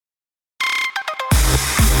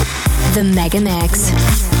The Mega Mix.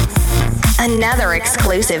 Another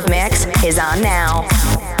exclusive mix is on now.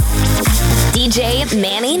 DJ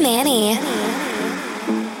Manny Manny.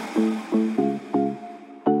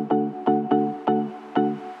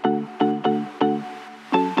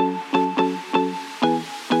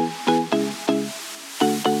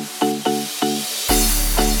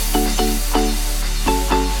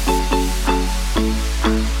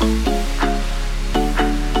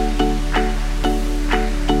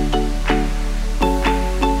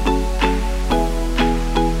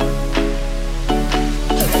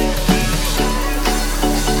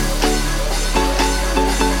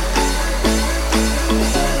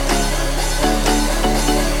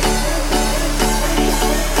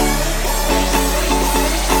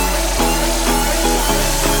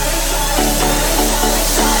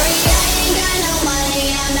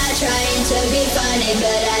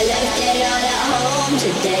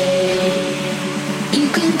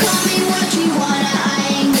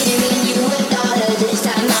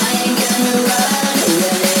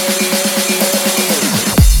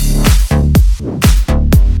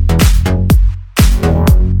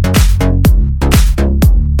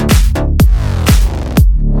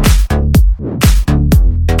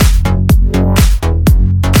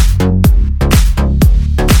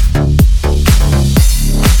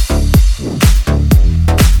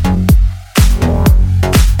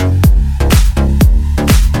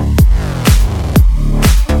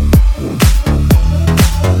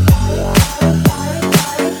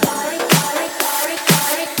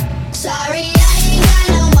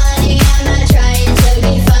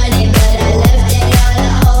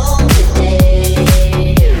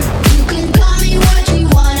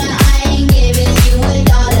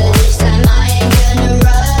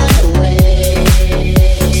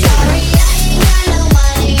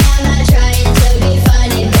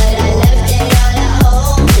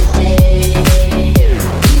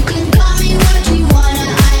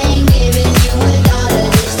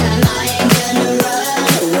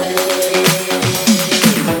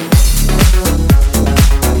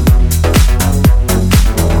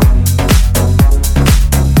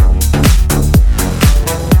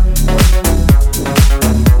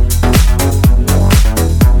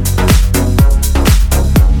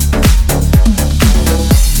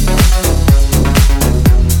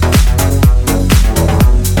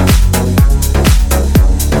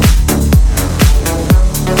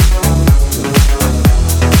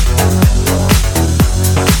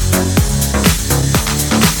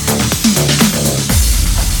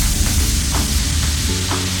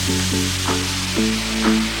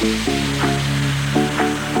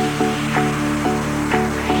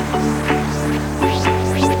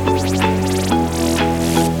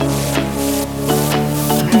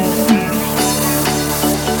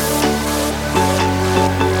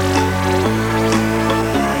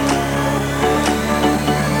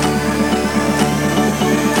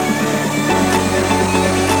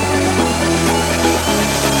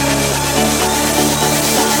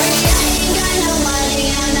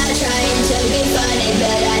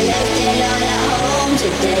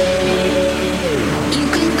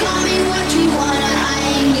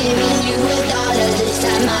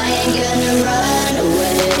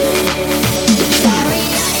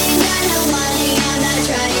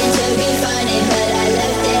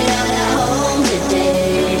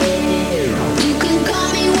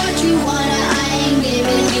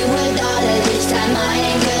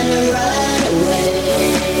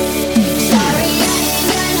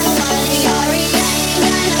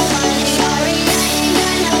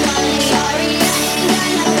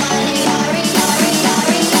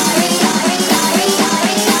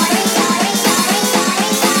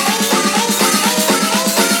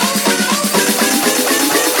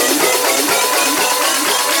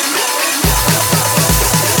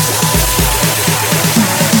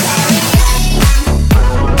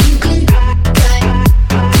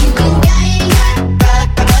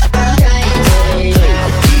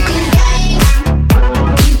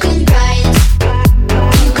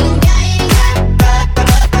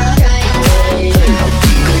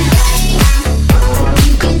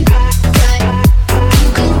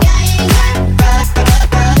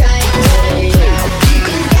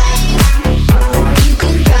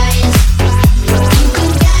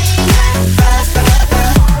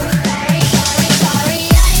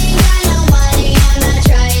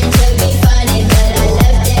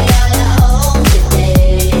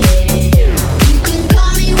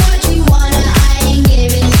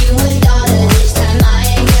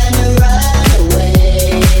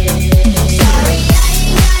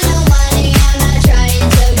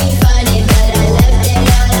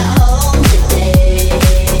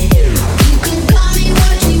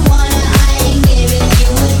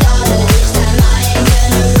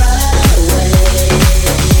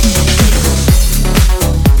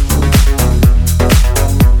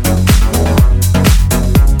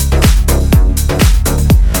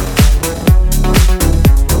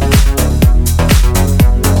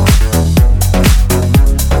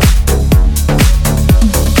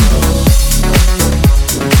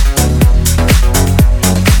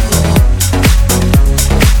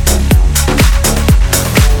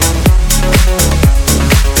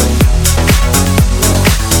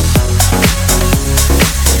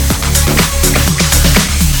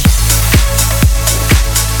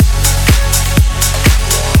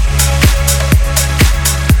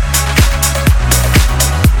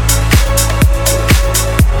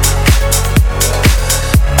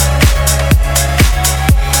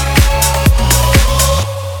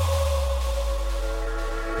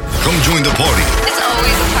 Come join the party. It's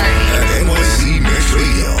always a party. At NYC Mix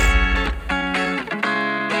Radio.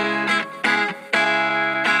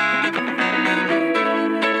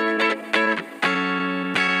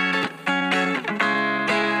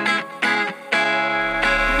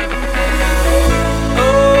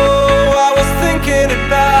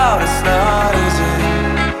 It's not easy,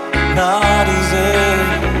 not easy.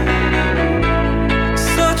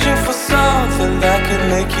 Searching for something that could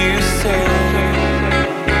make you sing.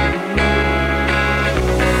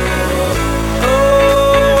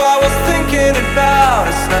 Oh, I was thinking about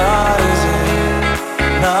it's not easy,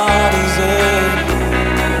 not easy.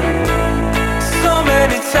 So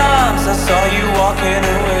many times I saw you walking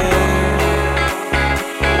away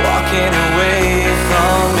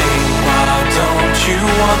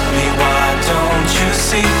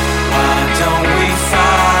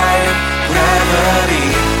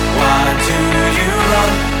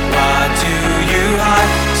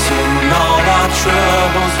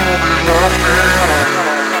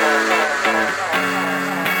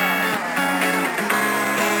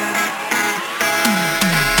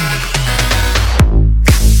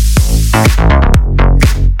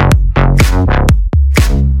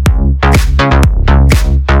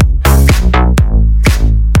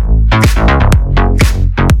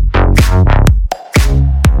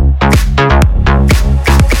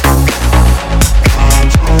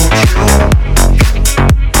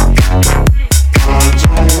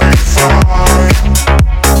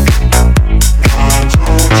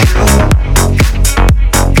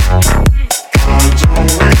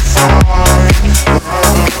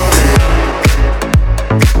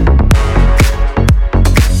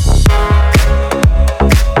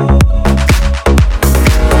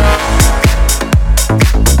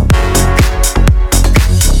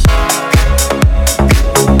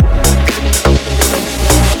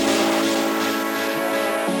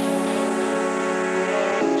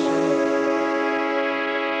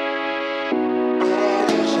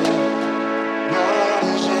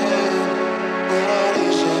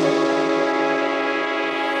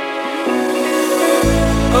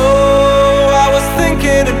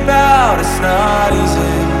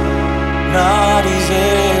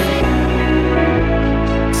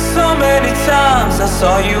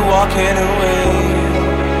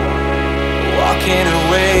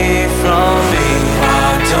from me. Why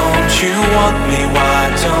don't you want me?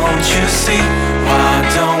 Why don't you see? Why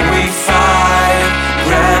don't we fight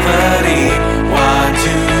gravity? Why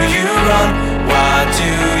do you run? Why do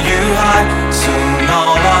you hide? Soon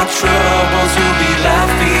all our troubles will be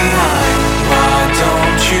left behind.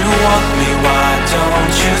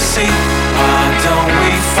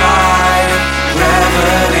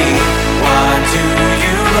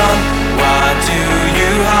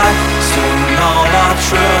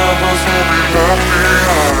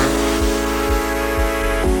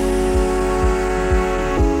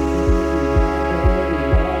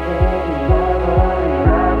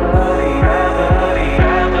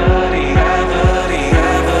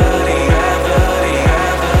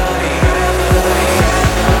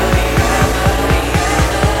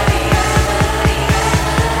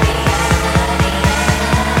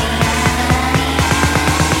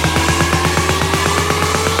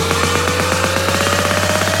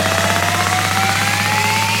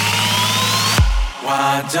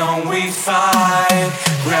 Don't we fight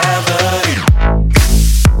gravity?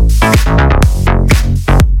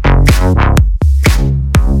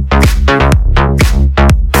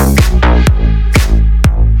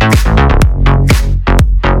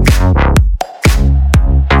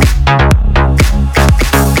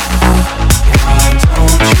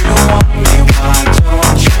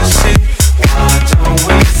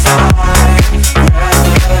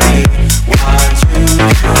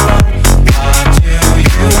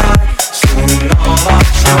 Soon all our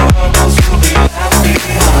troubles will be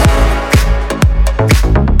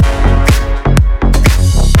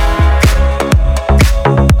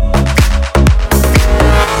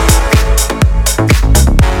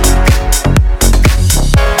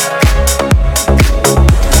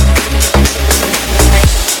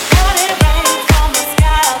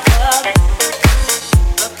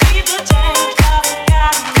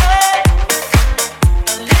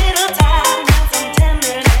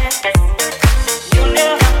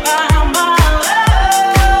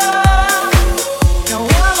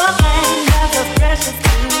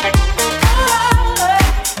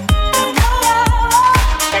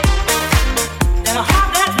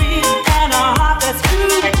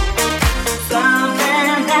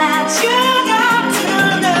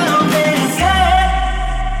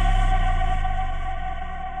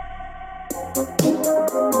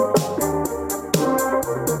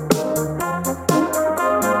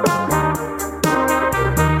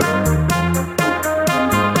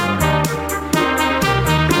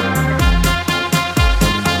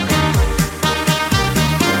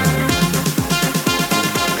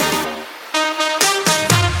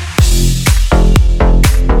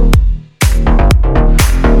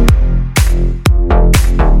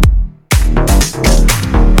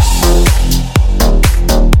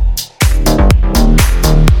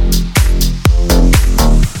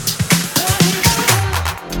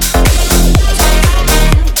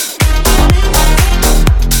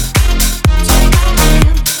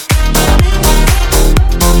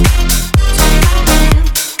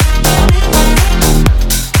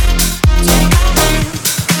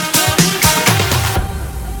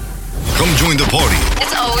Come join the party.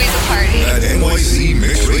 It's always a party. At NYC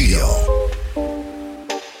Mix Radio.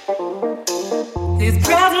 These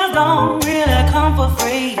presents don't really come for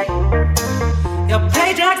free. Your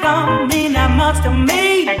paychecks don't mean that much to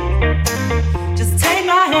me. Just take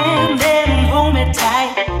my hand and hold me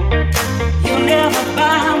tight. You'll never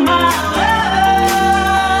buy my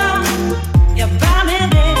love. You buy me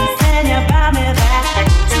this and you buy me that.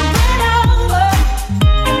 So bring over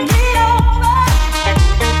and lean over.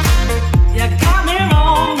 You got me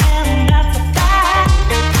wrong and that's a fact.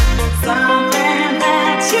 Something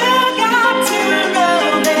that you got to know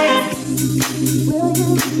this. Will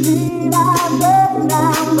you realize when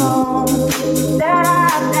I'm gone that I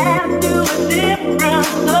dance to a different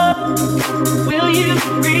love? Will you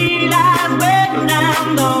realize when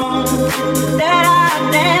I'm gone that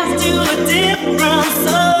I dance to a different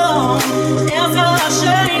song? It's a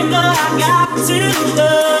shame that I got to go.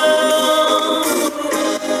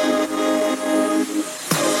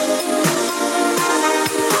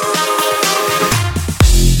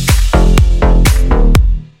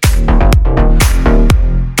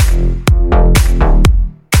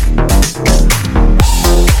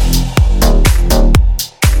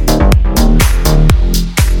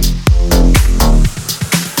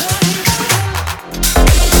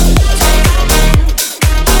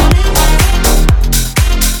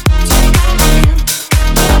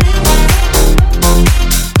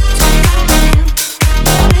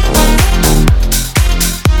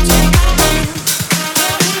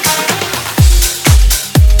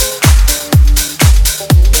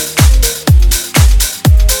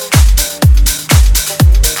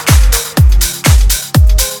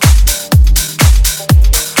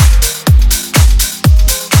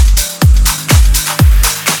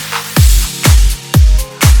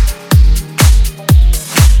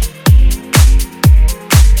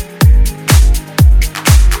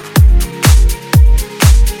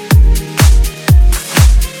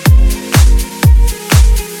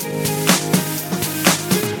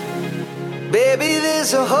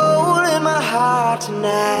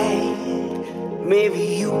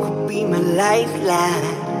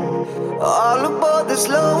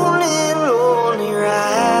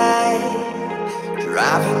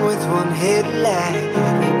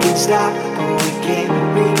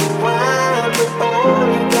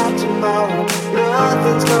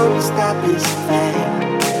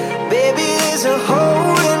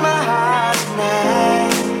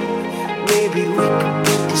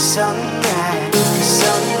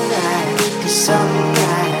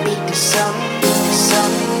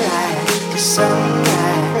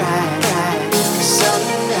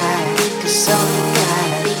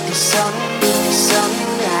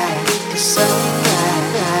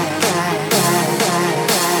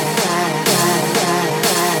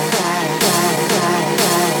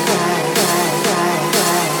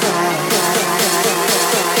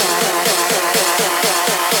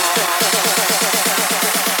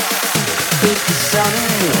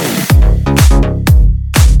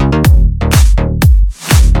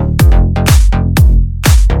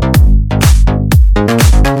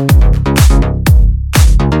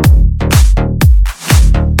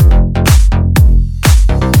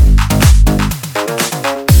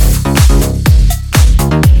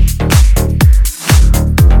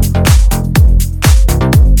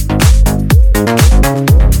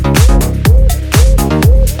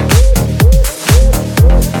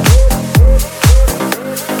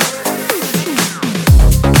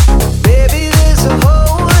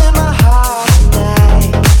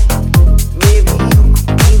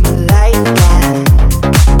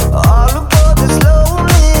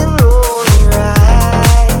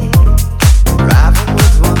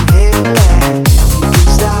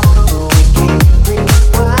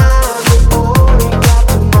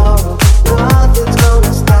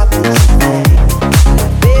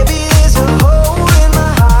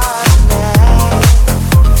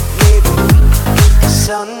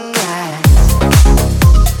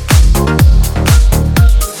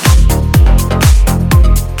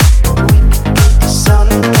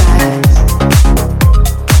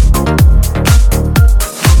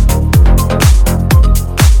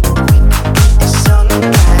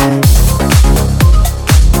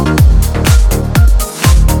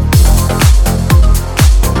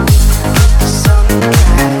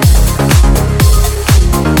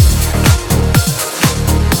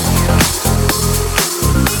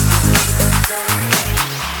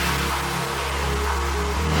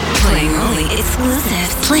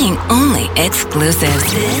 Exclusives.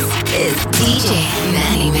 This is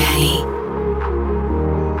DJ.MannyManny.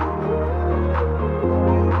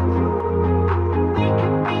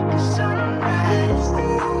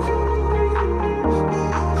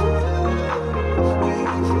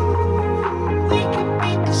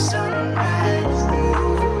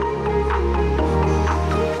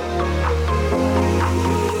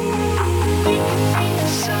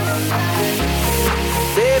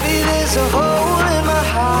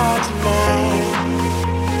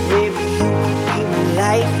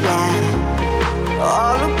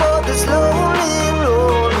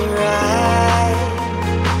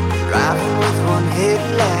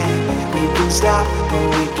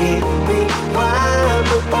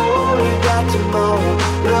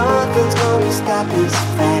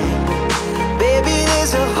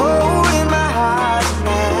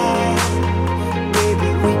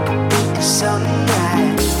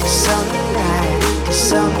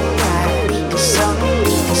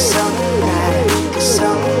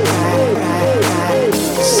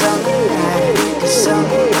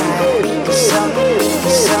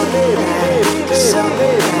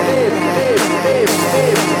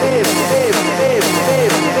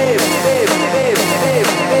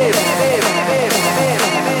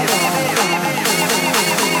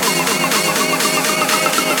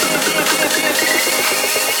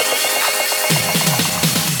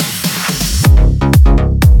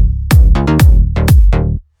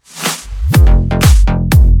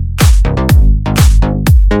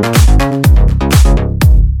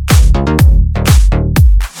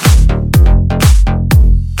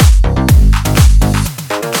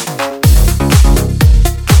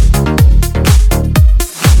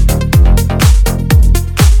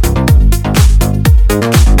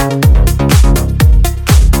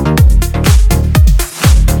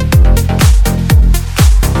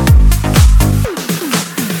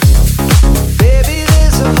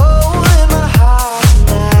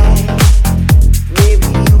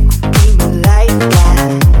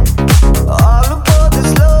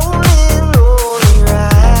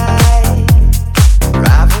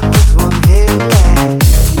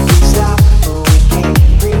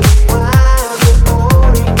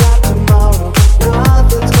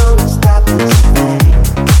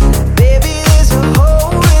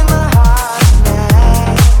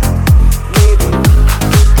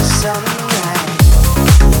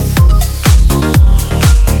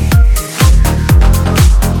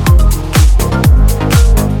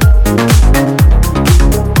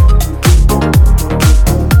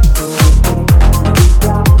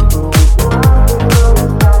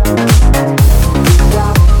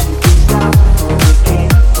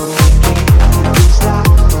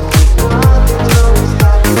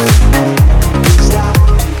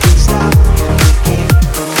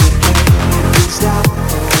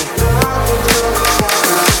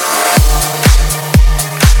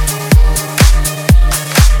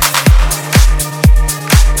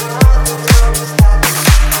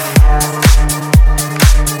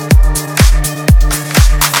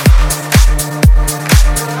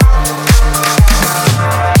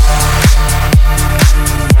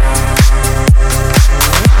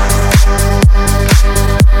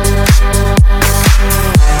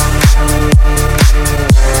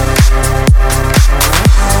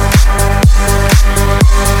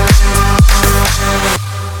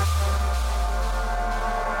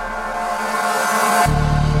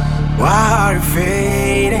 Why are you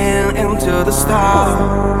fading into the stars?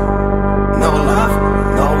 No love,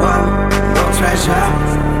 no one, no treasure.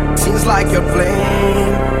 Seems like you're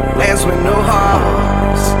playing lands with no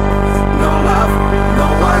hearts. No love, no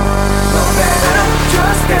one, no better.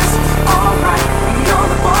 Just dance, alright. You're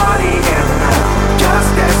the party and the night. Just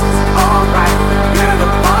dance, alright. You're the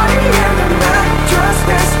party and the night. Just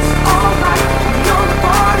dance, alright. You're the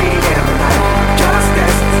party and the night. Just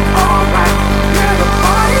dance, alright. You're the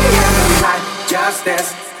party and the night. Just dance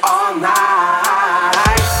all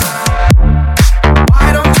night. Why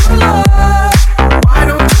don't you love? Why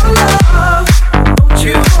don't you love? Don't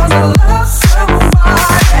you wanna love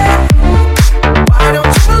somebody? Why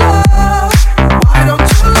don't you love? Why don't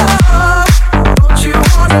you love? Don't you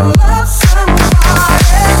wanna love somebody?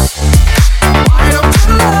 Why don't you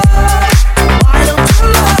love? Why don't you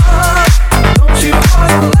love? Don't you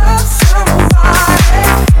wanna love somebody?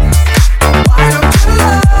 Why don't you love?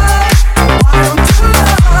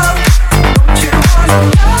 Why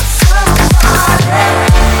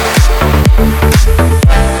don't you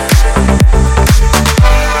love? Don't you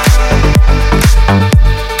wanna love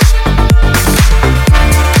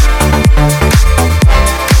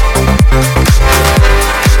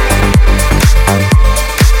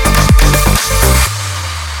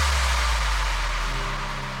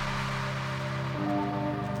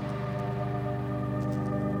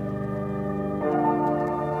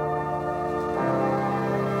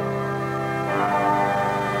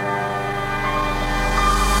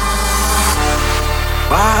somebody?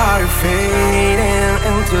 Why are you fading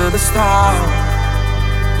into the stars?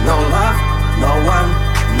 No love, no one,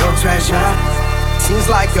 no treasure. Seems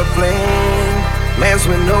like you're playing lands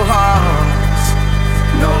with no hearts.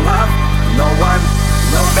 No love, no one,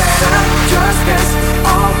 no better. Just dance,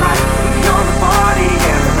 alright. You're the party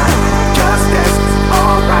and the night. Just dance,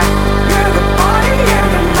 alright. You're the party and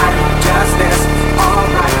the night. Just dance,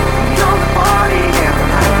 alright. You're the party and the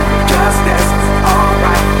night. Just dance,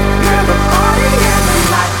 alright. You're the party and the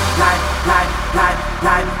night. Night, night, night,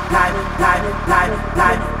 night, night,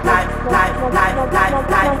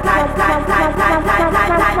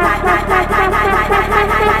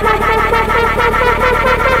 night, night, night, night,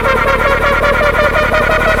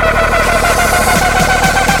 night, night,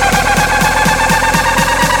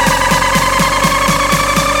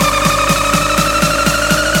 night,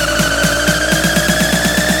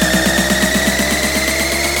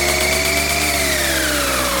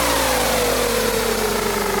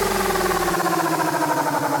 night,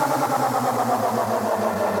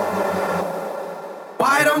 night,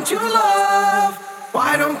 Why don't you love?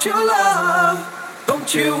 Why don't you love?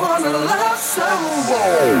 Don't you wanna love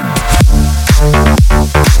someone?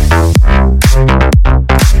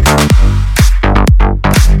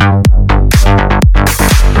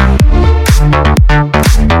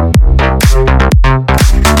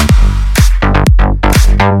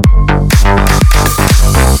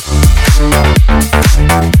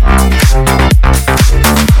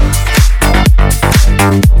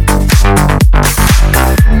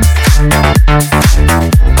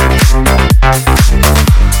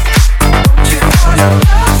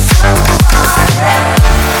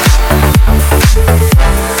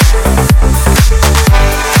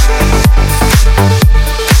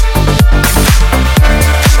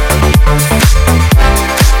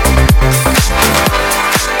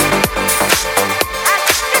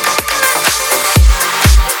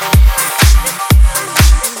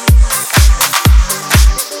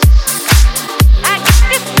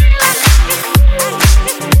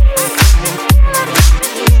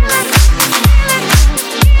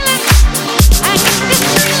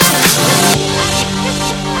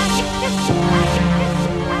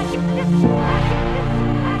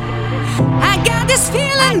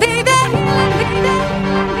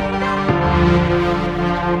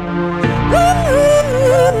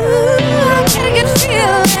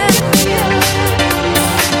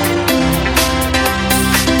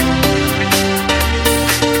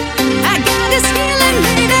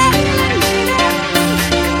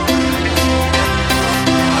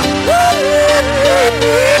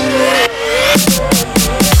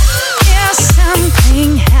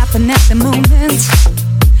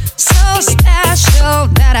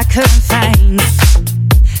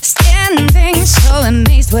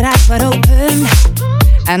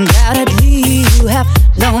 Undoubtedly you have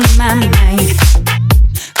blown my mind.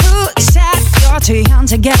 Who said you're too young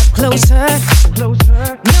to get up closer?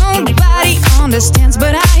 Nobody understands,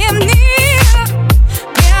 but I am near.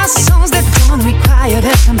 There are songs that don't require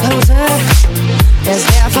the composer. There's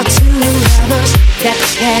there for two lovers that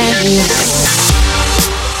can.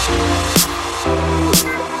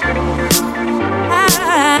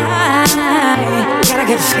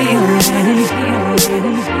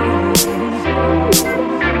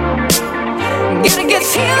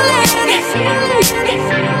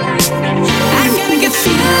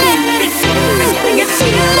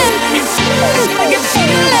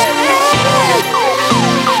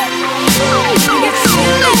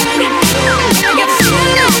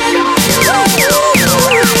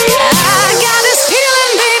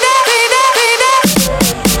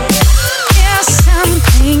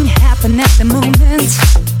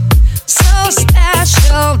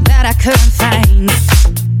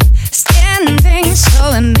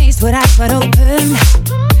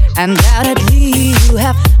 Undoubtedly you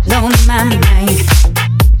have blown my mind.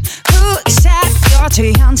 Who said you're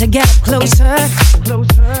too young to get closer?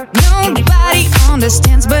 Nobody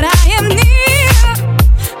understands, but I am near.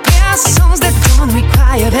 There are songs that don't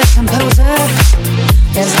require the composer.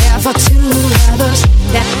 There's there for two others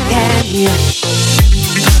that can hear.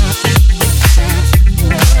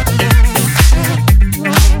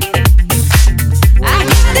 I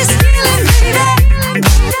got this feeling, baby.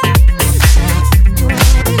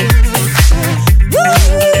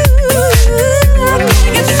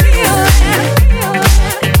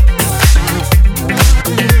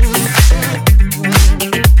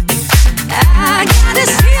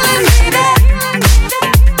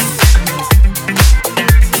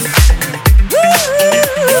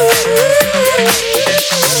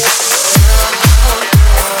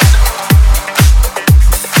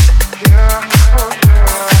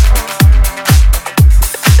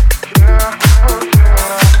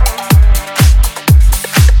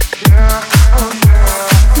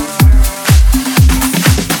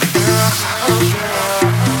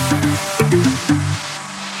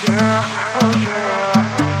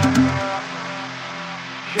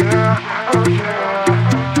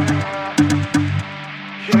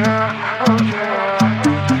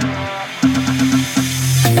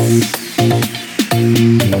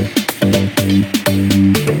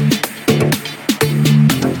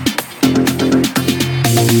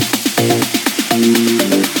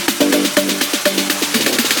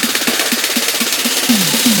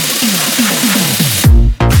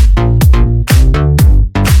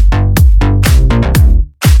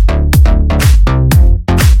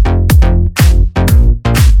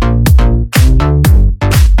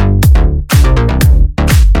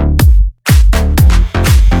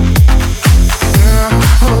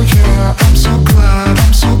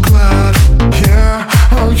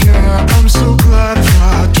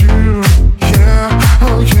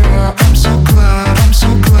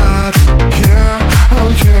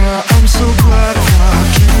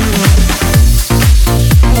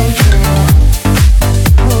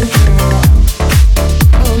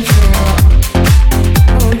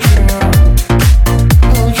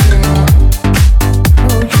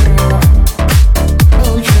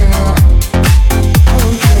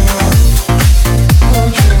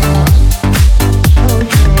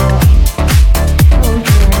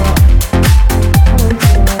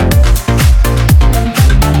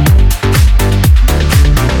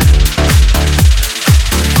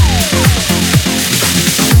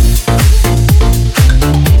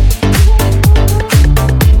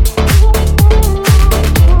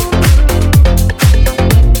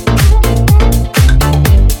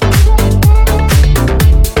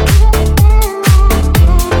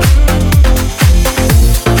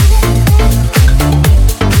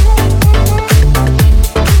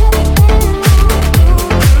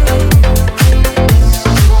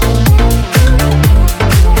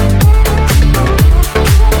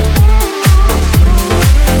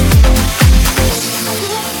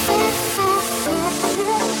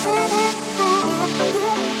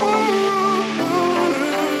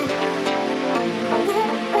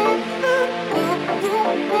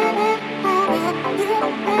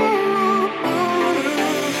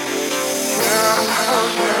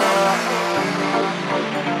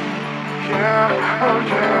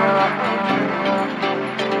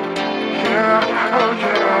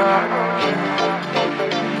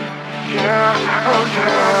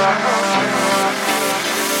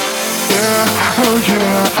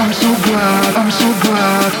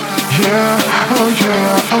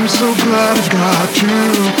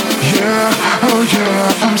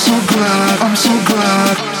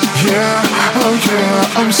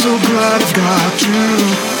 I'm so glad I got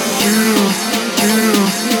you.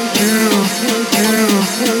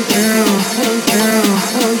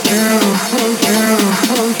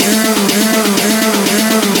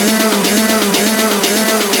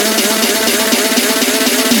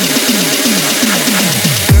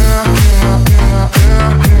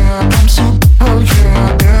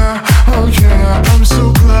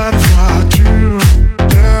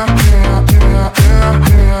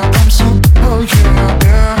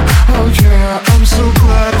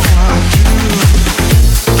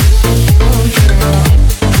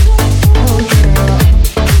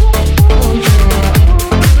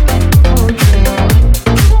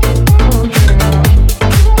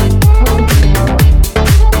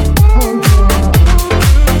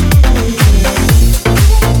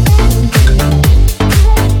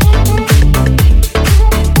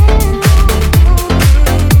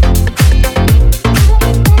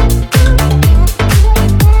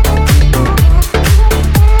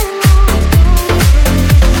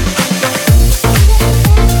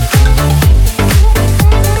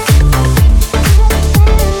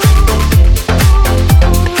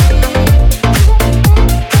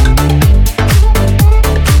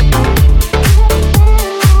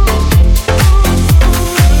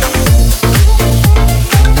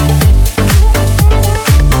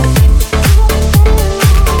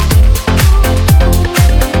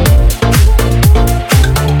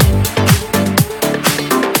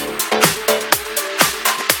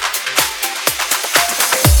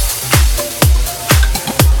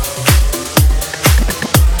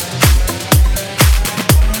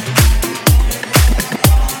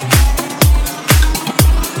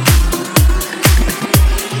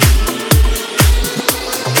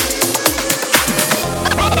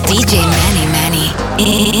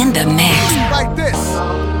 like this.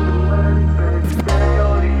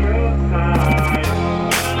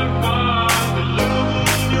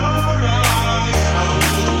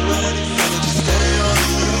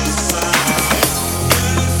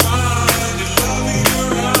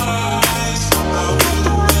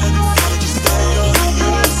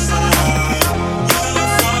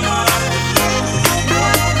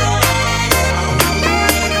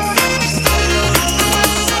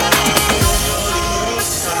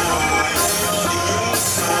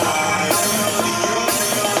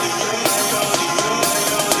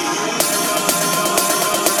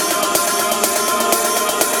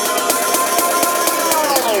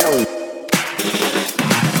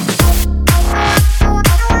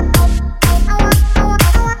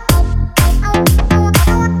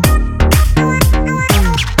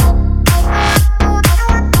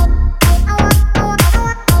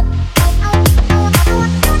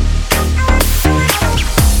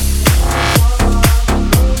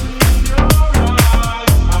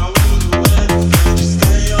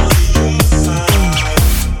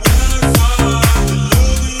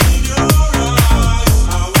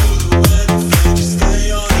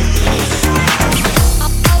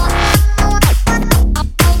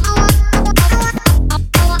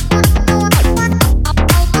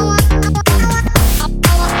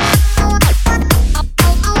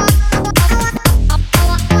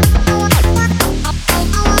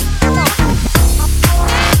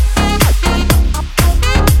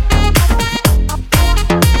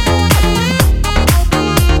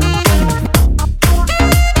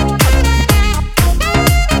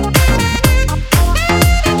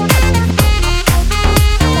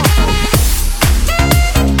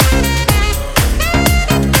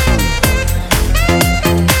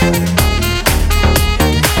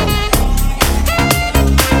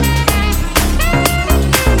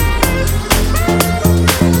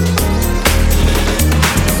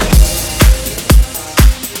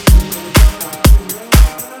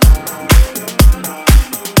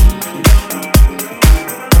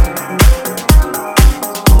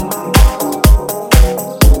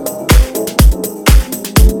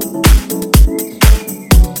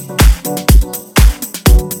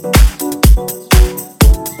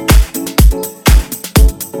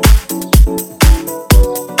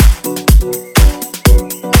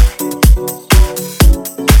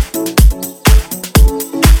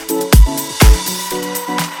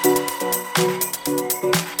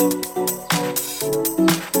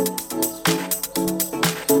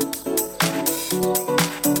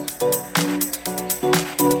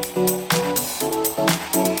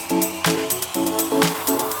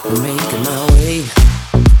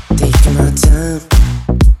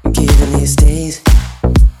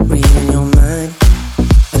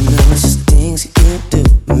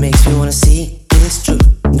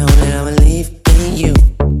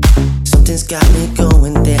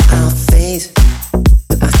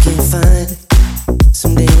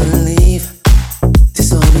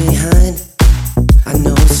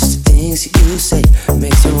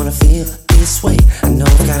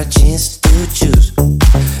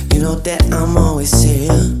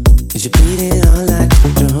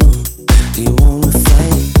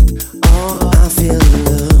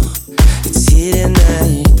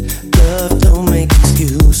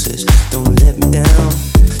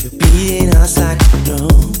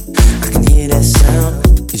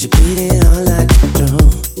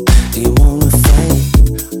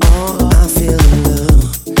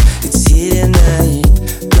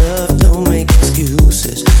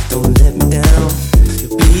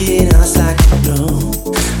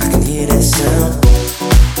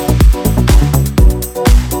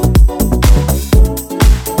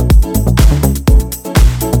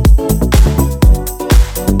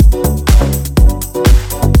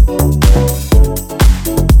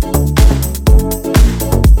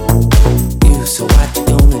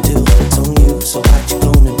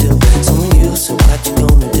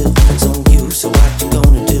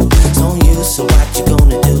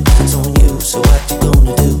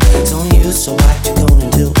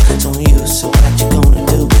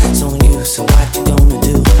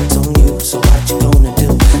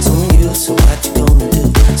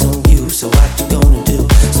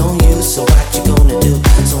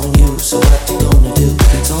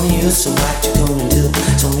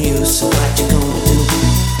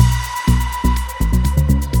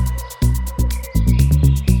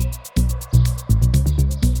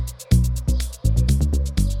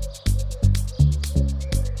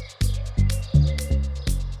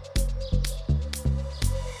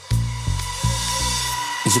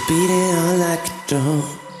 Is you beat it on like a drum?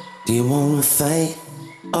 Do you wanna fight?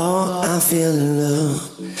 Oh, I'm feeling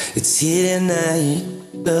love. It's here tonight.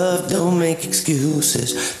 Love, don't make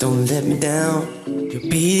excuses. Don't let me down. You're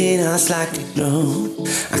beating us like a drum.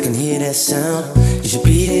 I can hear that sound. You're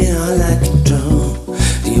beating us like a drum.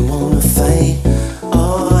 Do you wanna fight?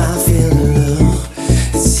 Oh, I'm feeling love.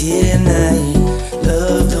 It's here tonight.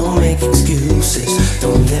 Love, don't make excuses.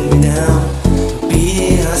 Don't let me down. You're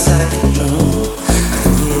beating us like a drum. I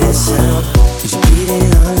can hear that sound. You're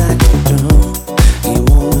beating us like a drum. Do you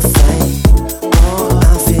wanna fight? Oh,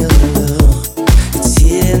 I'm feeling love. It's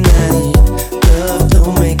here tonight. Love,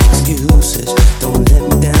 don't make excuses. Don't let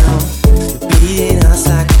me down. You're beating us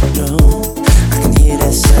like a drum. I can hear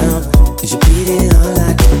that sound. You're beating us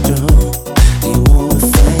like a drum. Do you wanna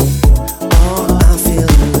fight? Oh, I'm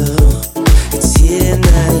feeling love. It's here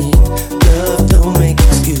tonight. Love, don't make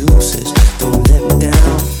excuses. Don't let me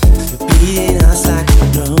down. You're beating us like a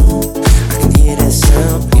drum. I can hear that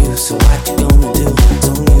sound. You, so what you gonna do? It's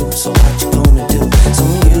on you, so what you gonna do? It's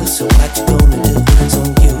on you, so what you gonna do? It's on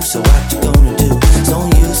you, so what you gonna do? It's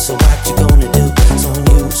on you, so what you gonna do? It's on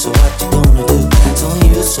you, so what you gonna do? It's on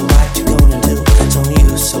you, so what you gonna do? It's on you,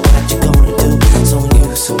 so what you gonna do? It's on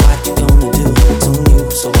you, so what you gonna do? It's on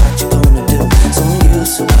you, so what you gonna do? It's on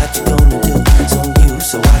you, so what you gonna do? It's on you,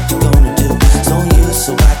 so what you gonna do? It's on you,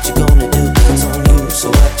 so what you gonna do? It's on you, so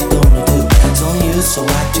what you gonna do? It's on you, so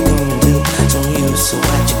what you gonna do? It's on you, so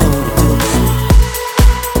what you gonna do?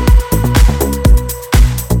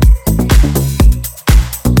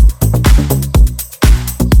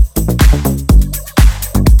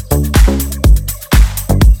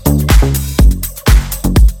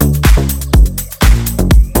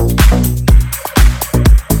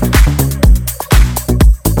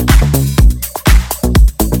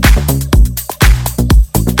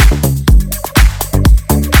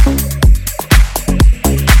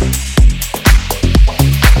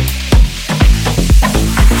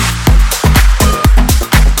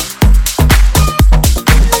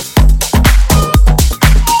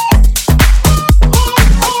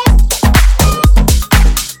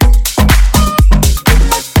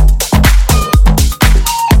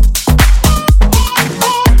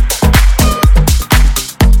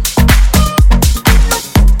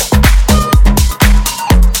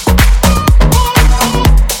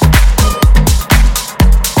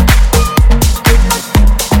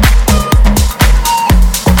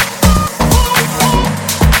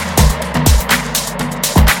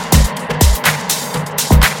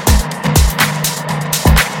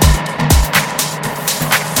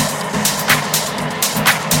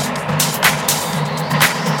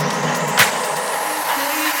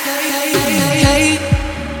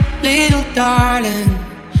 Darling,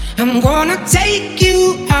 I'm gonna take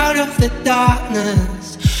you out of the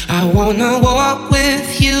darkness. I wanna walk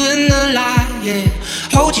with you in the light, yeah.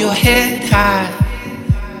 Hold your head high.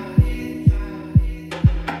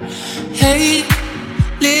 Hey,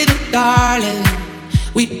 little darling,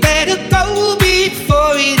 we better go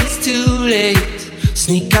before it is too late.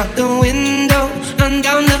 Sneak out the window and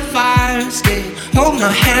down the fire escape. Hold my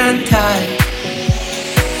hand tight.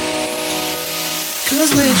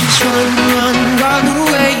 'Cause we're just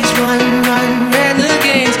runaways, run,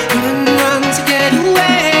 renegades, run to get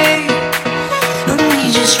away. And we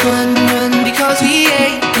just run because we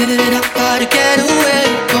ain't giving it up, gotta get away.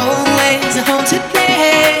 Always a haunted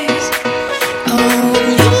place. Oh,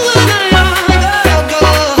 you and I are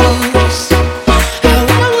ghosts. I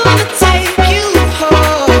wanna take you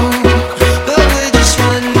home, but we're just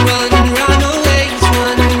runaways,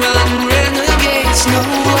 run, renegades,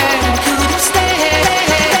 nowhere we could have stayed.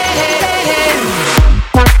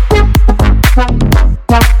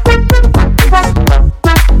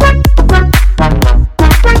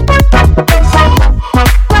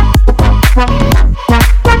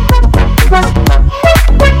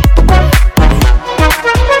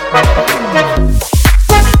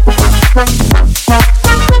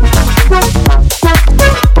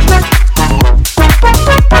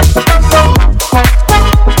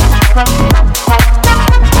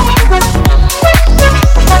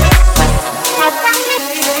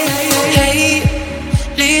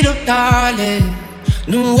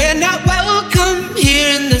 No, we're not welcome here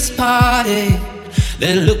in this party.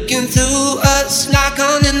 They're looking through us like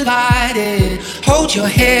uninvited. Hold your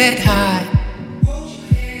head high.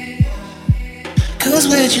 'Cause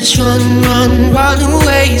we're just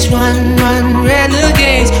runaways, run,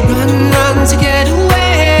 renegades, run to get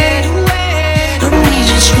away. And we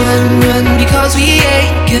just run because we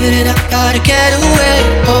ain't giving it up, gotta get away.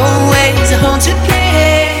 Always a haunted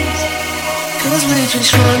place. 'Cause we're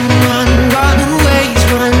just runaways,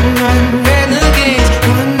 run, renegades,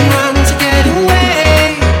 run to get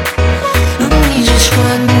away. And we just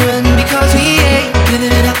run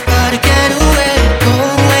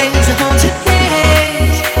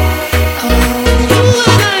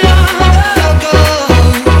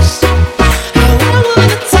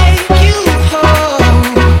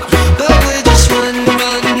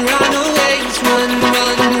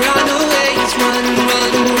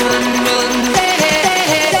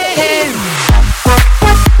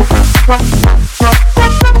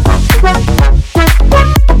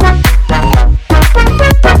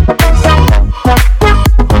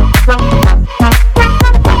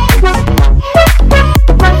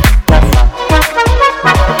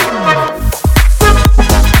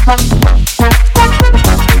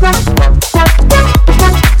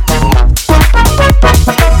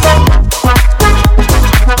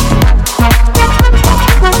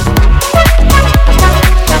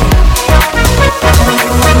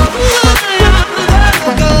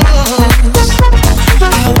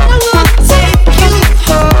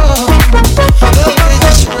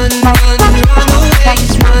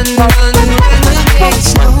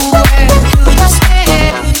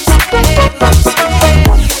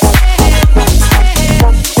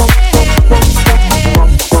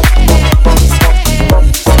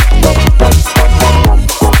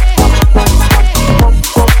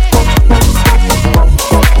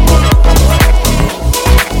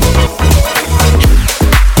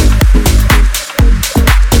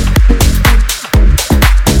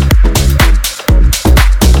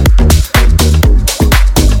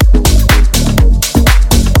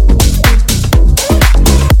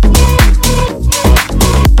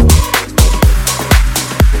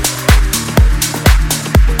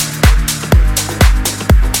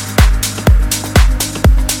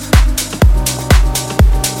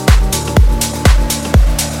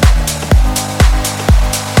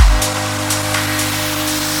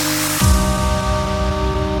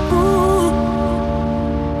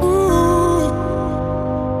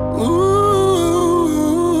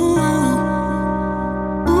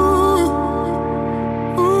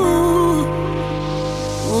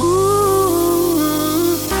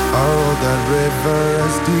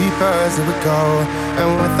as it would go,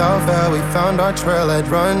 and without fail we found our trail had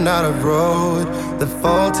run out of road. The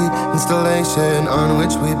faulty installation on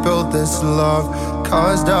which we built this love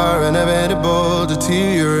caused our inevitable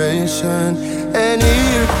deterioration. And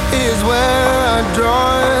here is where I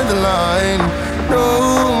draw the line. No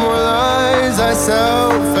more lies I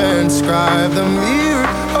self-inscribe. The mirror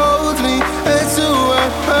holds me as to I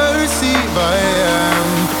perceive I am.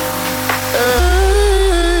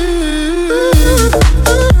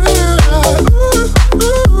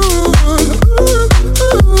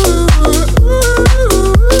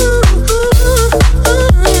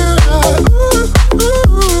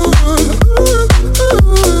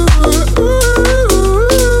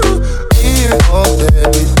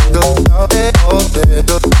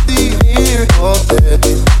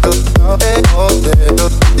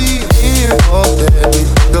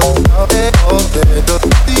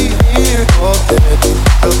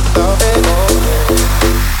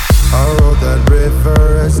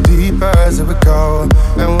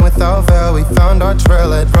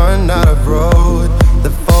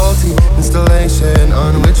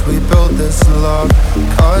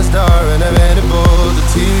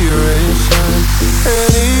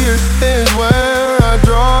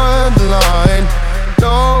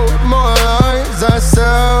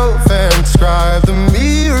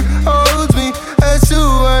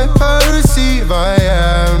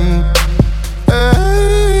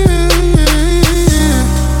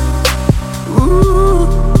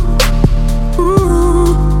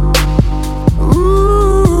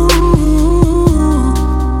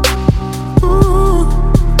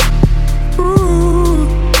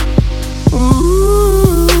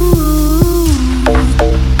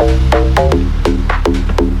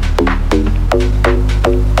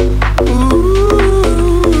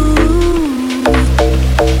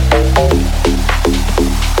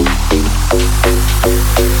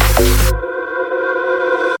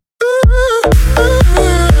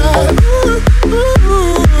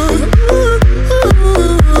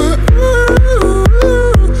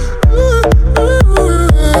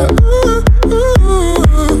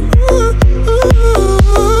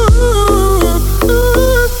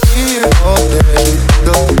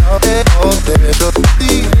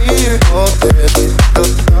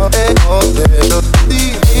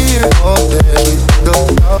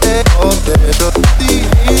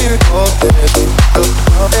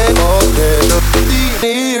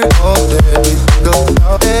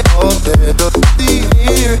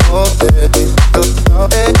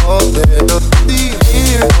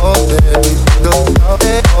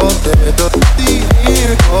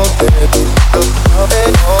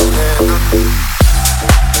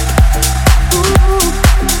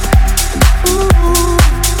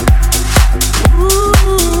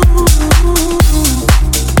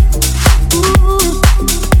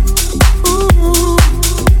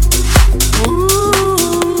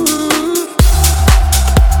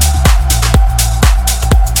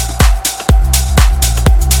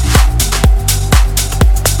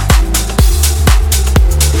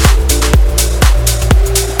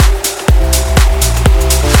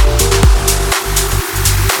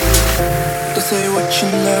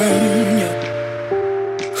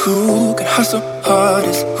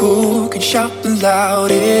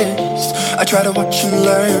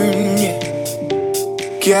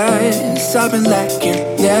 I've been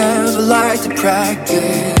lacking, never like to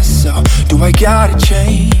practice. So do I gotta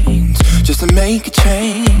change just to make a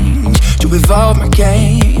change? To evolve my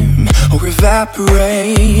game or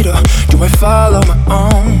evaporate? Or do I follow my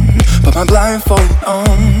own, put my blindfold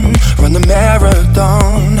on, run the marathon?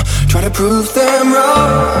 marathon, try to prove them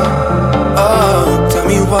wrong. Oh, tell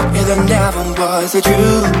me what if there never was a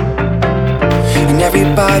truth, and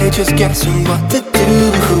everybody just guessing what to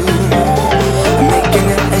do. Making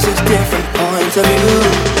it as just different points of view.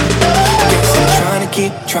 Guess I'm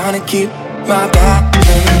trying to keep my balance.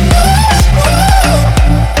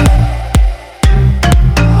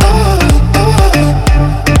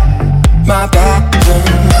 My balance.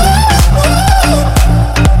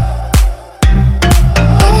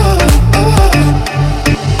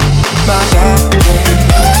 My balance.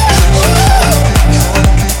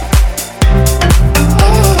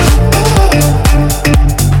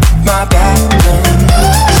 My balance.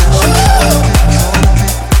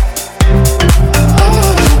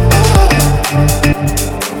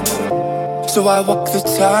 So I walk the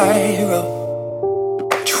tightrope,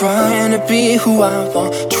 trying to be who I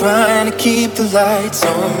want, trying to keep the lights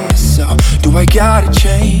on. So do I gotta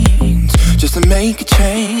change just to make a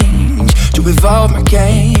change? To evolve my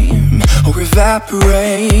game or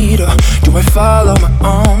evaporate? Or do I follow my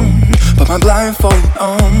own, put my blindfold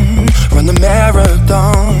on, run the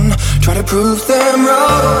marathon, try to prove them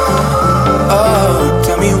wrong? Oh,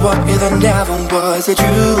 tell me what if there never was a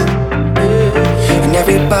truth, and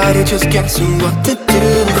everybody just guessing what to do.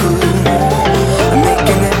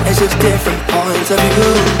 Making it as just different points of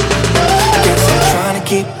view. Guess I'm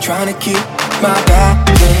trying to keep my balance.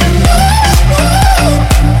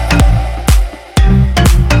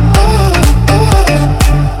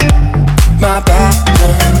 My balance.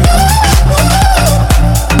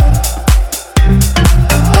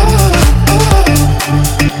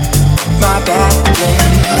 My balance.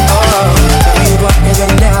 Oh, tell me what if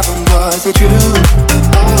there never was a truth,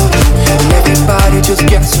 and everybody just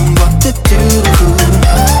guessing what to do.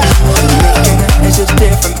 Making it as just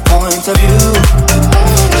different points of view.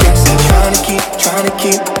 Guess I'm trying to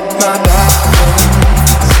keep my balance.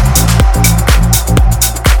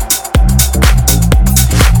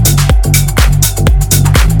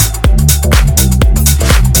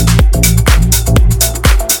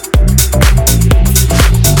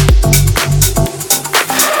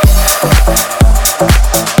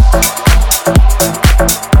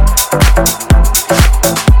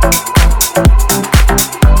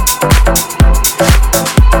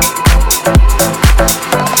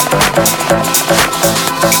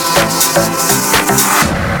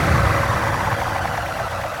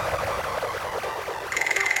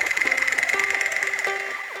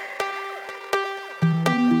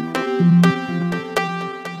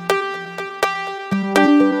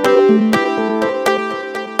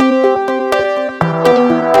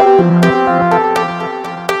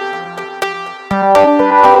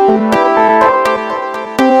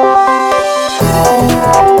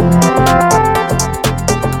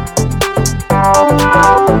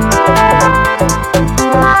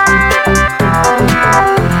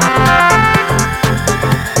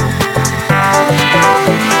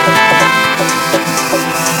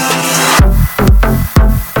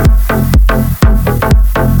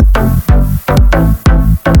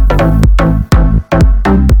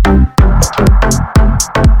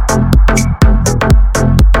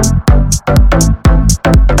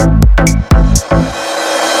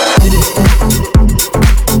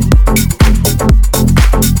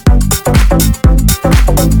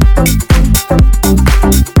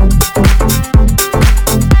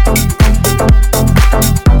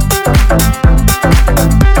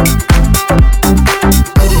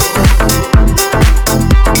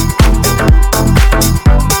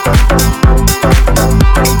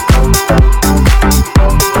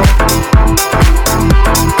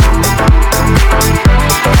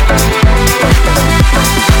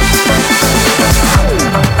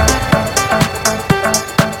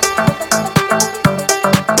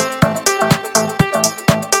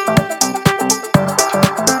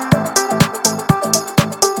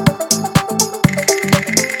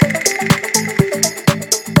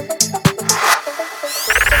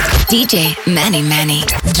 DJ Manny Manny,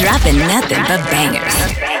 dropping nothing but bangers.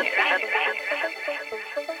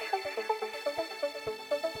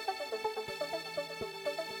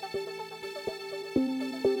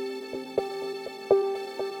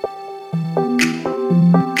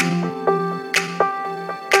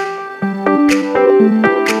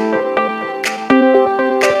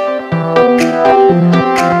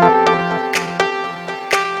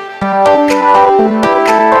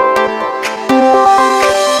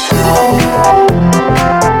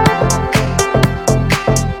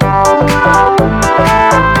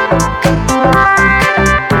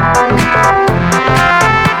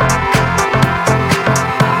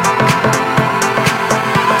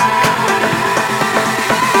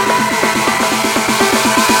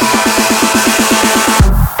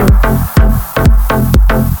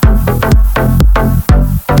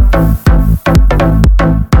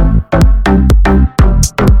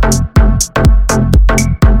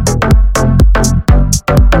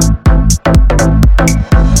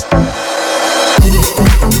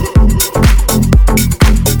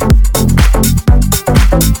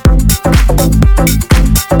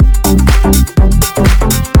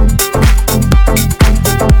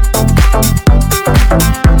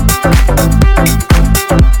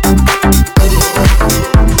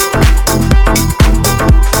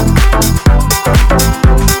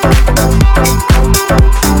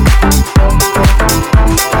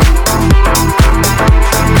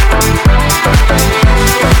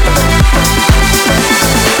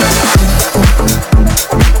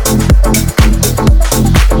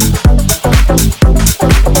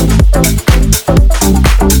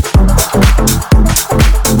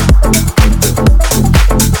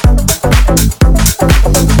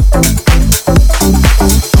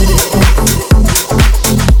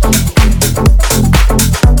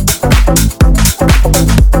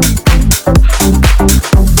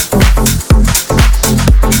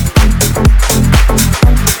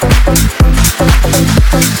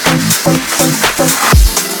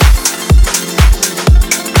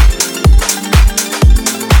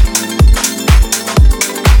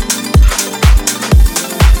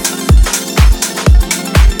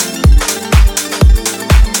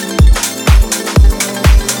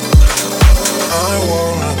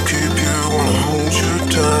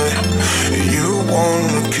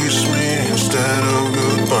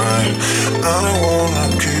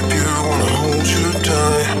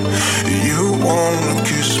 wanna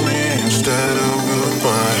kiss me instead of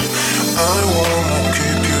goodbye. I wanna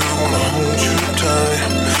keep you, wanna hold you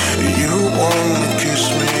tight. You wanna kiss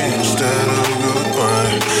me instead of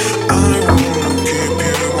goodbye. I wanna keep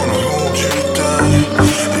you, wanna hold you tight.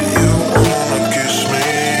 You wanna kiss me.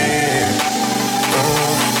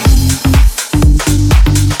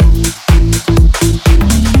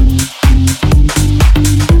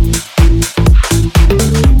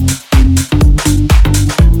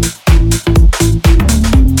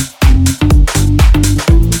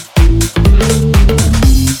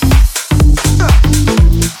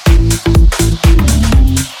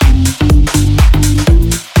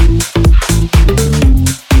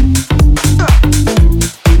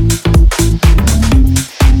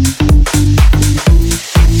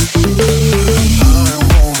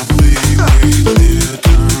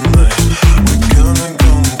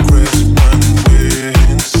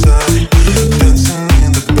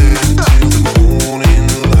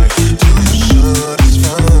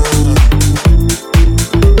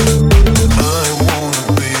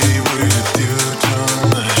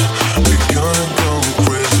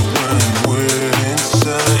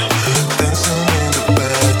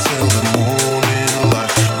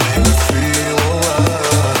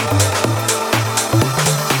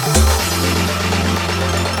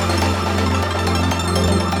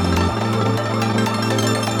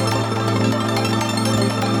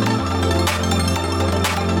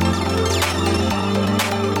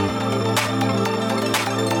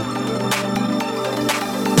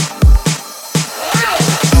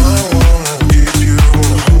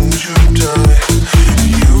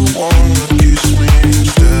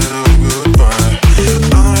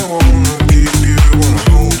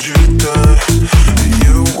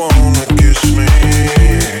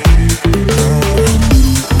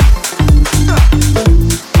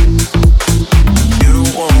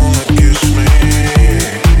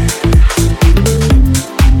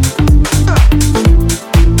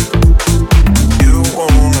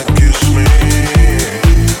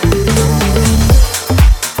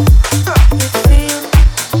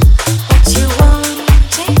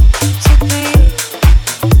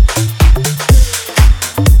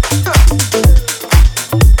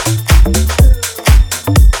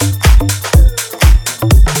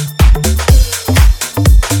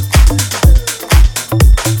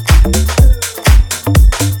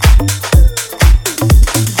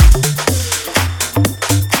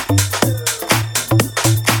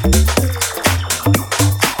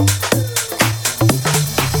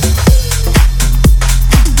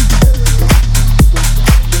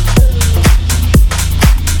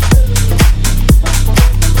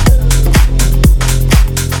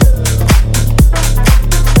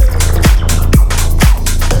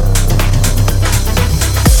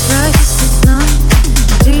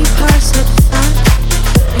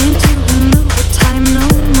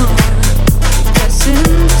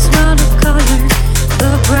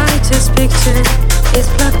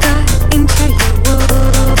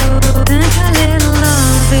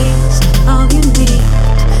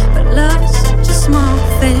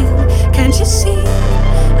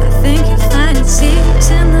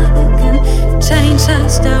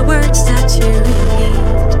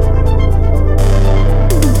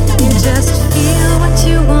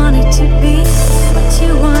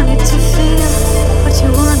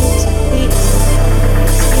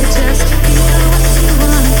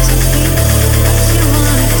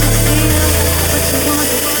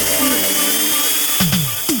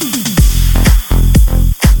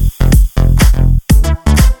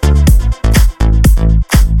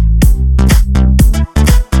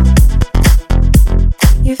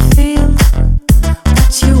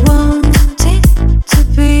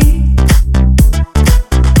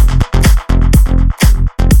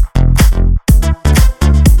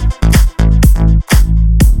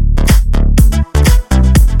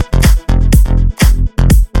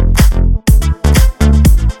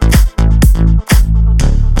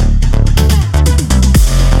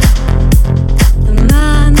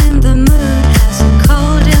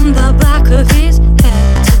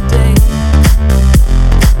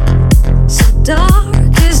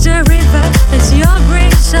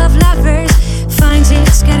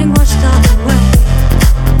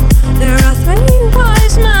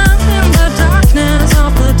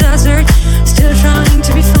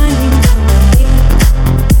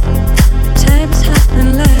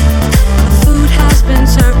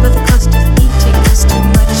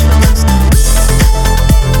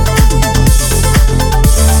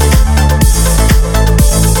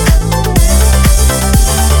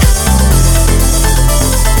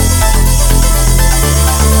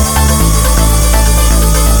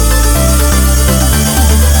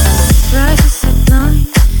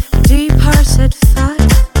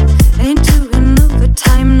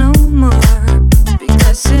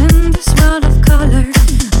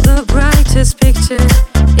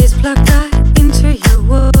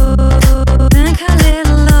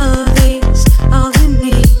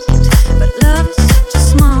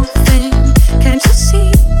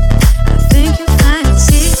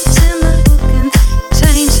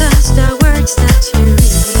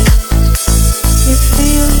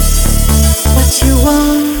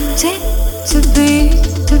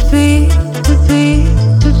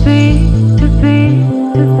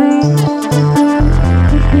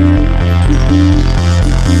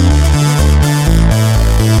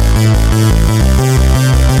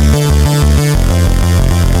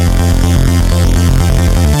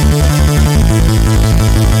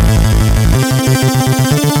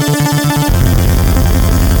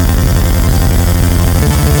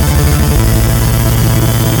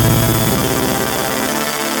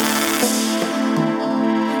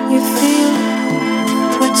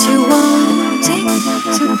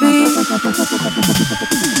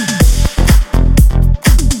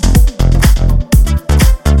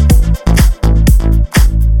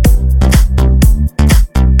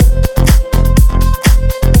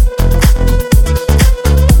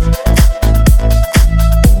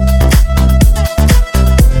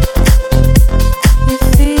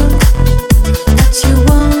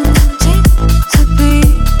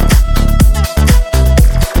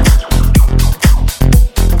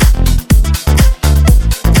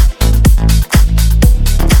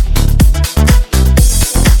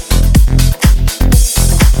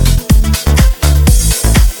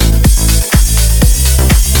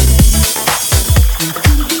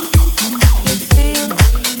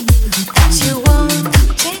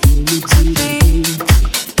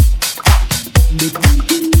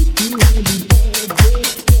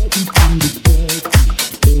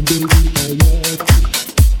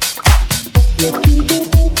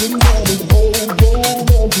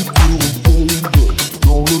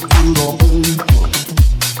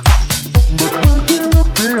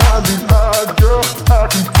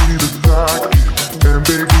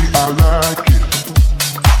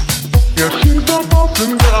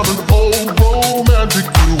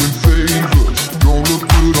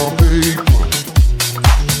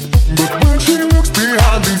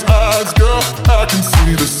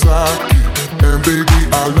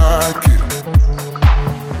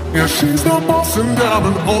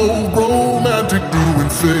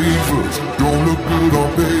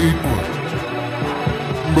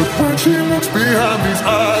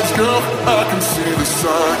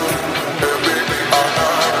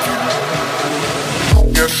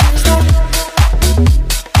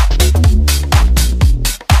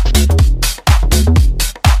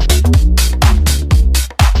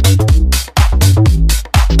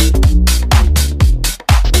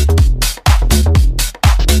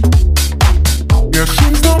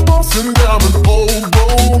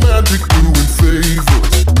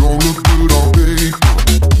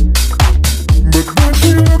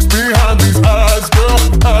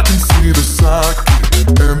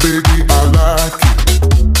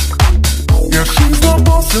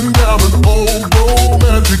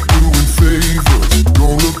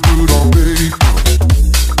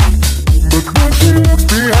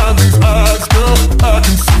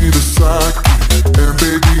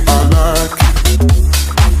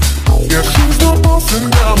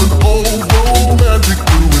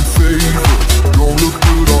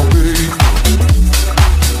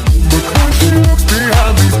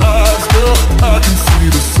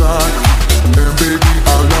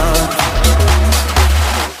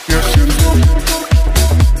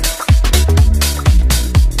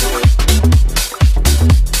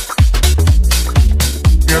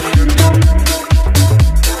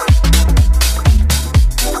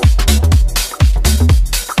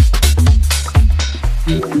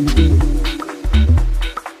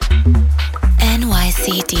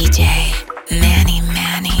 NYC DJ Manny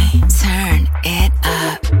Manny, turn it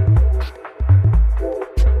up.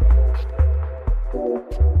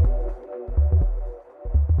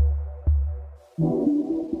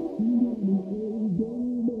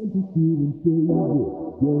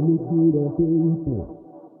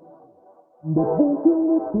 But when you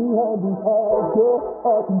look behind these eyes, girl,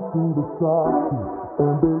 I can see the side,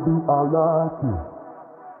 and baby, I like it.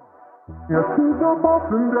 Yeah, she's a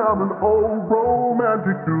bossing down an old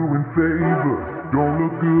romantic doing favors. Don't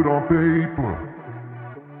look good on paper.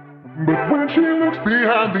 But when she looks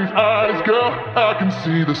behind these eyes, girl, I can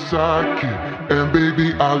see the sidekick, and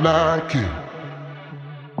baby, I like it.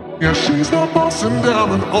 Yeah, she's not bossing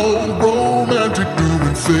down an old romantic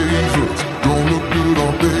doing favors. Don't look good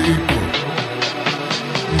on paper.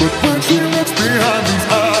 But when she looks behind these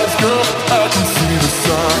eyes, girl, I can see the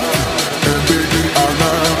sidekick, and baby, I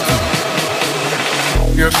like it.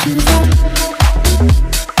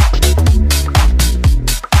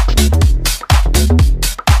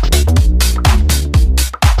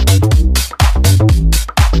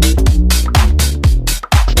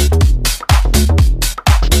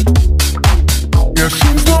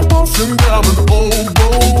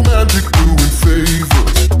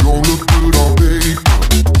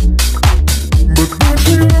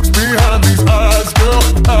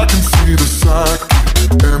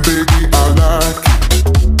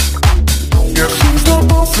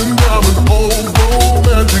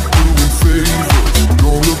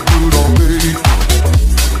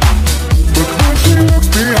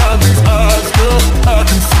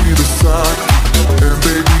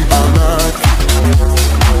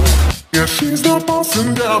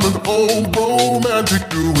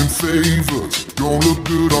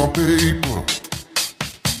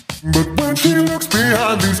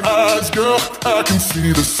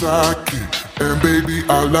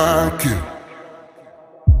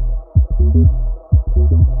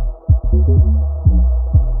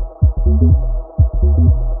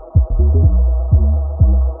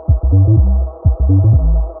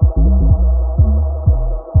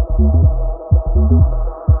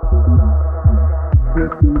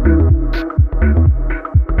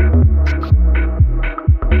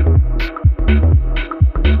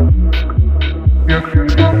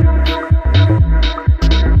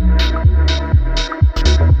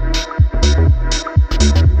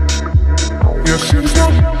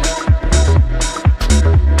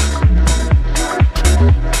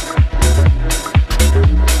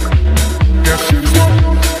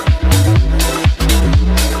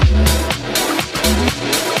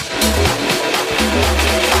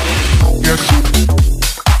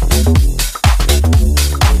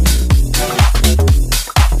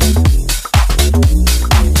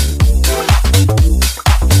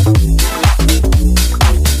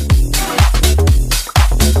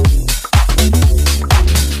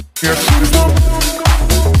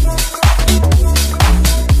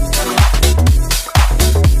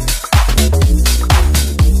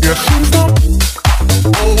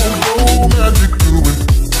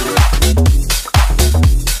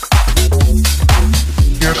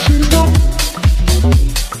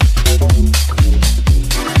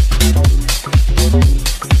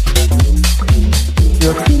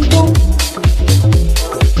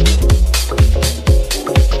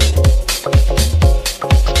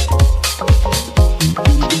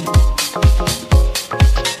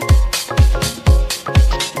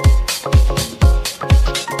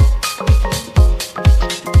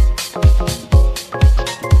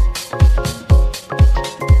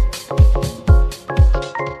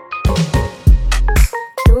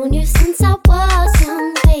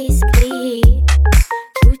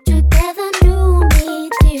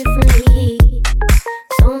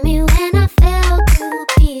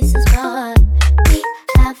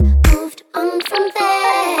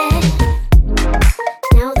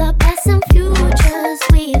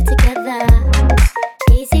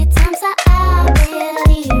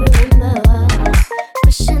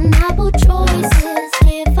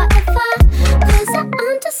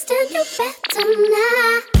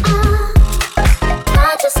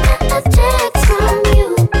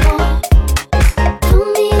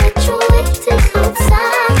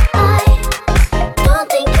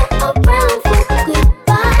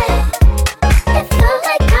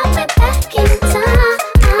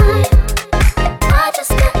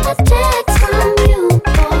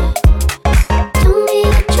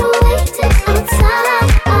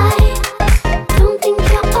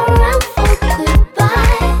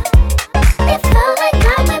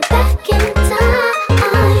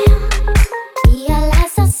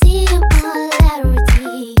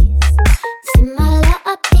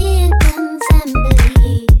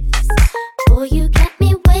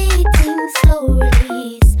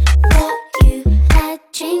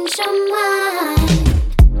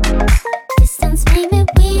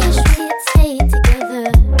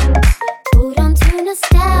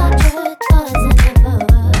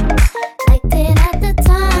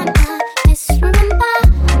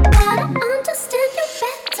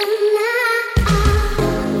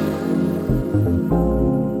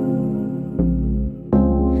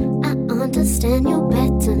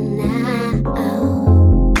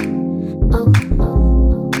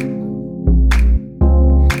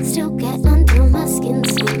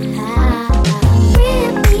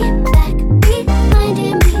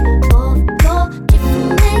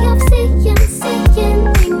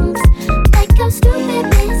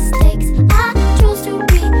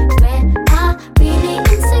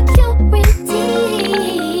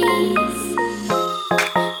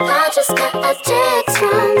 just got a text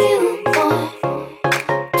from you, boy.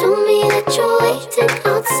 Told me that you're waiting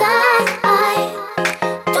outside.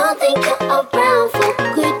 Don't think you're around for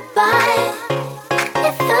goodbye.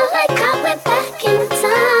 It felt like I went back in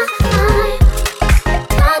time.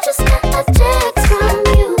 I just got a text from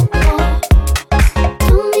you, boy.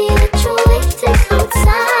 Told me that you're waiting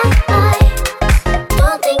outside.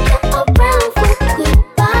 Don't think you're around for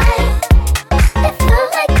goodbye. It felt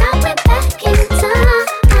like I went back in time.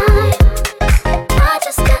 I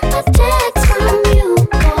just got a text from you,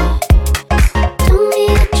 boy. Told me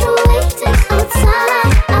that you're waiting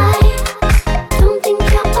outside. Don't think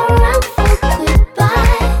you're around for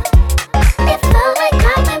goodbye. It felt like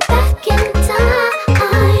I went back in time.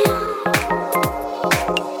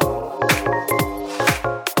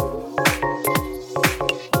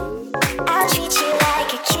 I'll treat you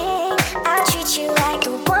like a king. I'll treat you like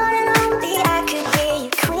the one and only. I could be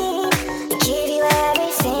your queen. Give you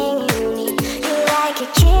everything you need. You like a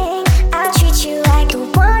king. I'll treat you like the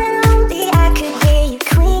one and only. I could be your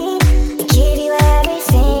queen. Give you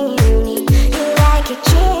everything you need. You like a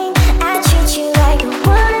king. I'll treat you like the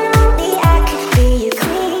one and only. I could be your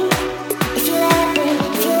queen. If you let me,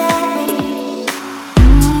 if you let me.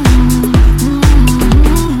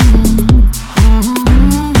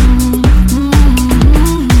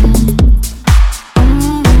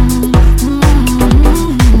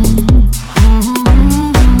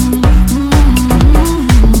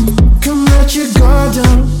 Come let your guard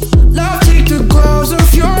down. Love, take the gloves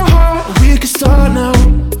off your heart. We can start now.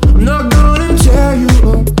 I'm not gonna tear you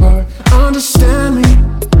apart. Understand me.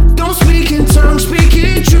 Don't speak in tongues, speak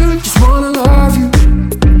in truth. Just wanna love you.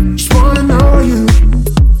 Just wanna know you.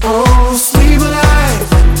 Oh, sleep alive.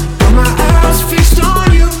 Got my eyes fixed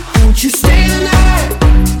on you. Won't you stay the night?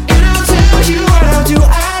 And I'll tell you what I'll do.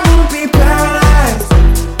 I won't be paralyzed.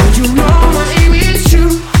 But you know my aim is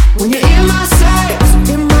true. When you're in my sight,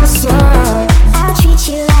 in my sight. I'll treat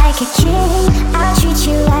you like a king. I'll treat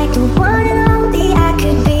you like the one and only. I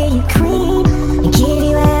could be your queen and give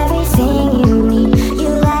you everything you need. You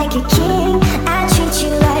like a king. I'll treat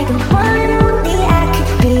you like the one and only. I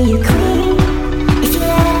could be your queen. If you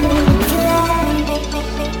let me, if you let me.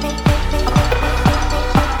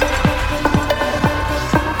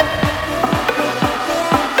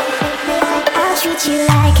 I'll treat you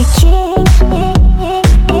like a king.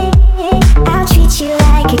 I'll treat you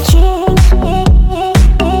like a king.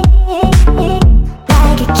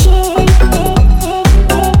 Like a king.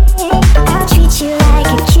 I'll treat you like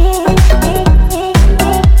a king.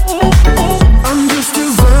 I'm just a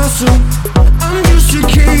vessel. I'm just a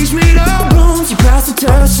cage made of bones. You pass the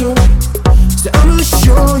test, so I'm gonna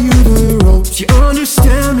show you the ropes. You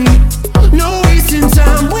understand me? No wasting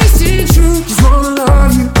time, wasting truth. Just wanna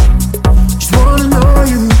love you. Just wanna know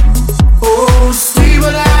you. Oh,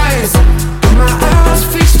 stabilize. Got my eyes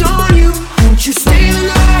fixed on you. Won't you stay the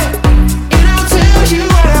night? And I'll tell you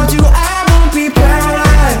what I'll do. I won't be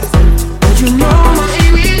paralyzed. But you know my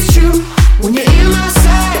aim is true. When you're in my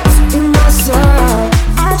sight, in my sight.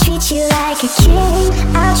 I'll treat you like a king.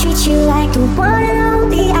 I'll treat you like the one and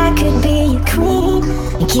only. I could be your queen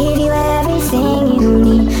and give you everything you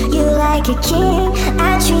need. You like a king.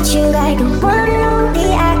 I'll treat you like the one and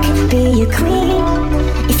only. I could be your queen.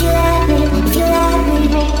 If you let me, if you let me.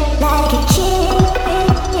 Like a king.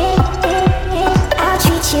 I'll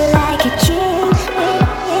treat you like a king.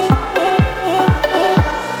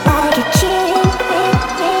 Like a king.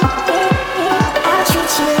 I'll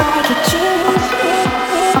treat you like a king.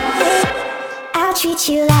 I'll treat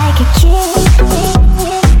you like a king.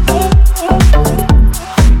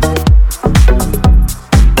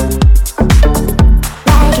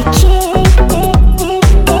 Like a king.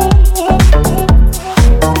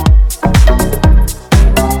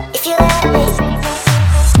 If you let me.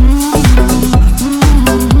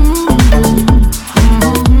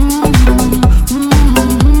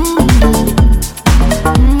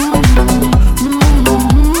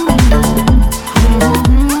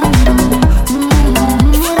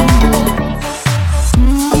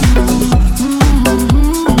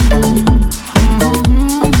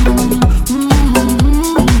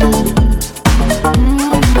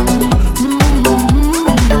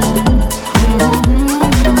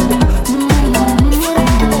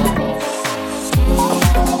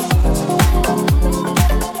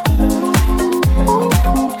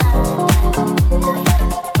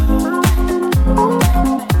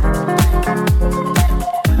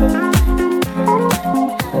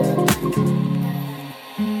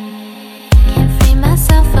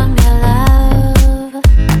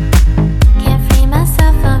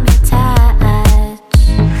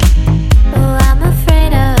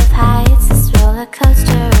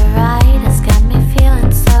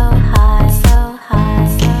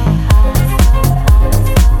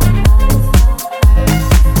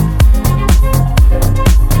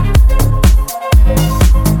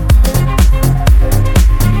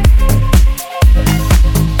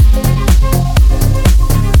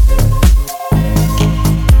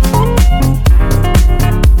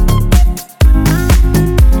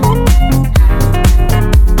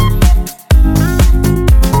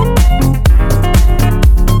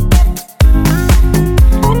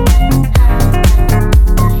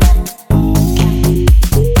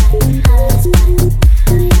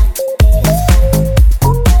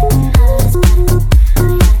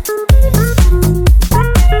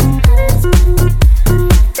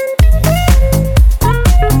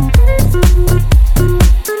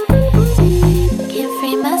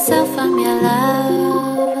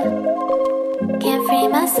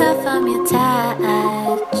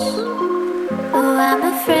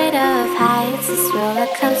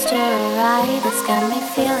 coaster ride that's got me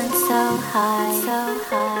feeling so high, so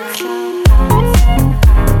high, so high.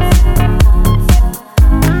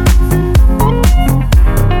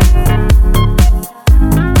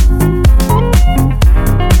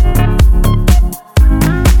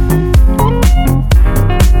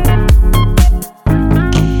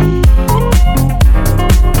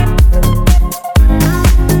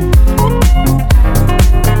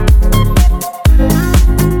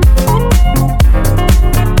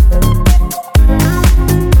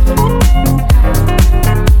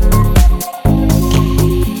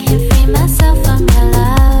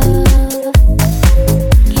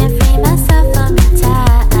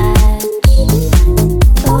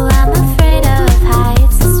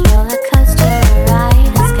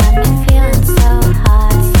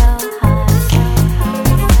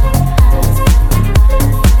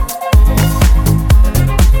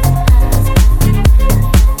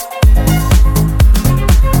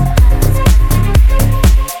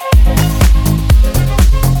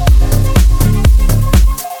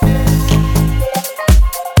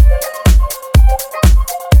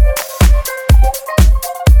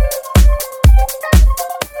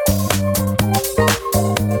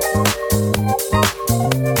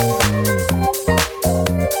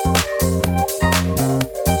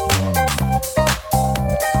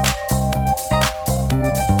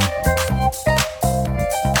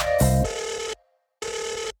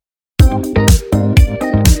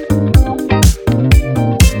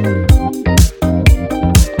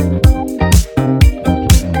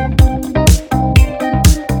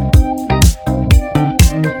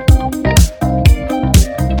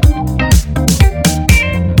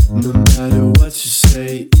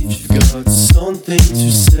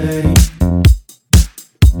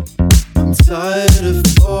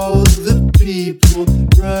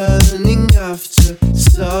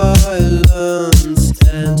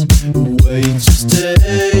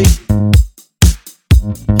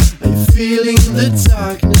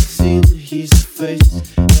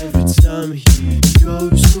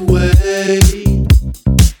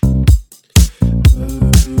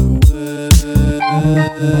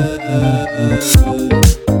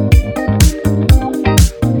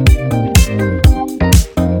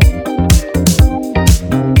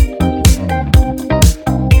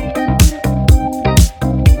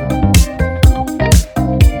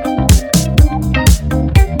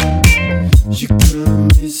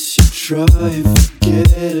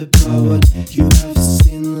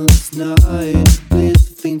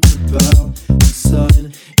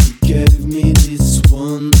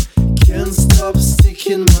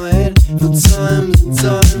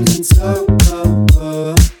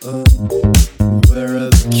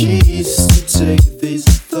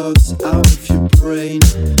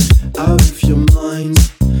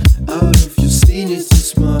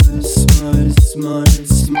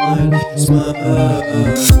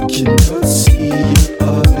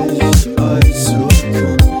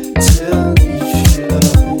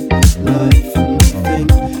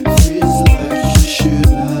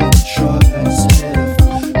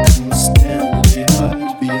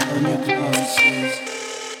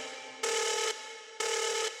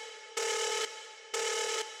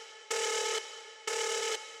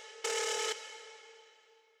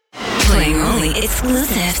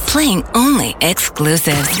 Playing only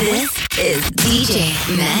exclusives. This is DJ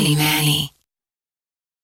MannyManny.